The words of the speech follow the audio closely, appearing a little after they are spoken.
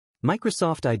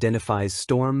Microsoft identifies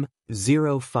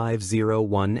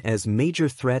Storm-0501 as major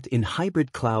threat in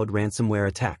hybrid cloud ransomware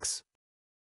attacks.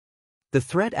 The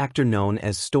threat actor known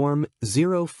as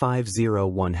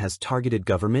Storm-0501 has targeted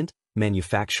government,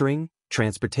 manufacturing,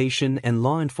 transportation, and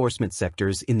law enforcement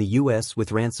sectors in the U.S. with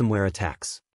ransomware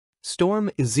attacks.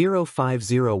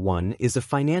 Storm-0501 is a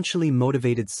financially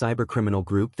motivated cybercriminal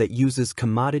group that uses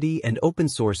commodity and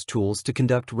open-source tools to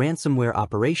conduct ransomware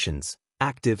operations,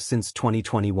 active since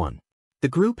 2021. The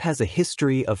group has a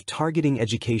history of targeting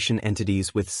education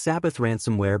entities with Sabbath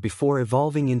ransomware before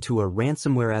evolving into a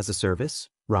ransomware-as-a-service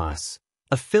 (RaaS)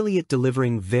 affiliate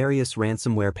delivering various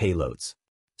ransomware payloads.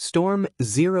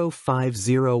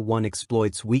 Storm-0501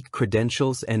 exploits weak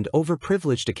credentials and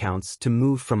overprivileged accounts to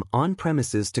move from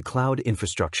on-premises to cloud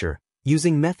infrastructure,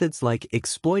 using methods like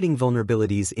exploiting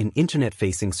vulnerabilities in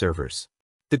internet-facing servers.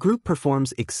 The group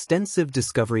performs extensive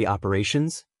discovery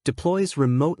operations, deploys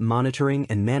remote monitoring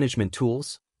and management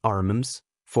tools, RMMs,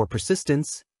 for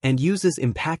persistence, and uses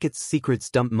Embargo's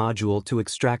secrets dump module to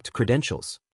extract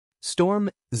credentials.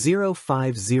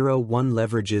 Storm-0501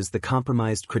 leverages the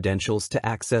compromised credentials to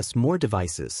access more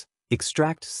devices,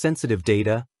 extract sensitive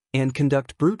data, and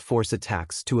conduct brute force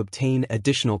attacks to obtain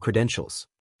additional credentials.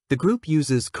 The group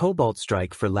uses Cobalt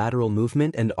Strike for lateral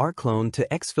movement and Rclone to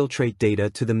exfiltrate data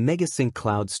to the Megasync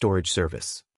cloud storage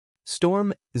service.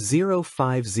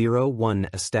 Storm-0501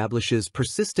 establishes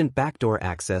persistent backdoor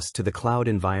access to the cloud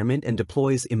environment and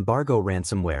deploys Embargo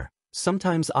ransomware,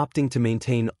 sometimes opting to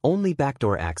maintain only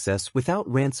backdoor access without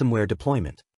ransomware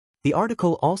deployment. The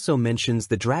article also mentions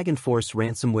the Dragonforce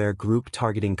ransomware group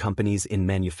targeting companies in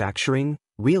manufacturing,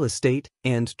 real estate,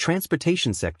 and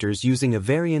transportation sectors using a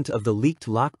variant of the leaked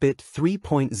Lockbit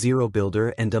 3.0 builder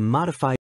and a modified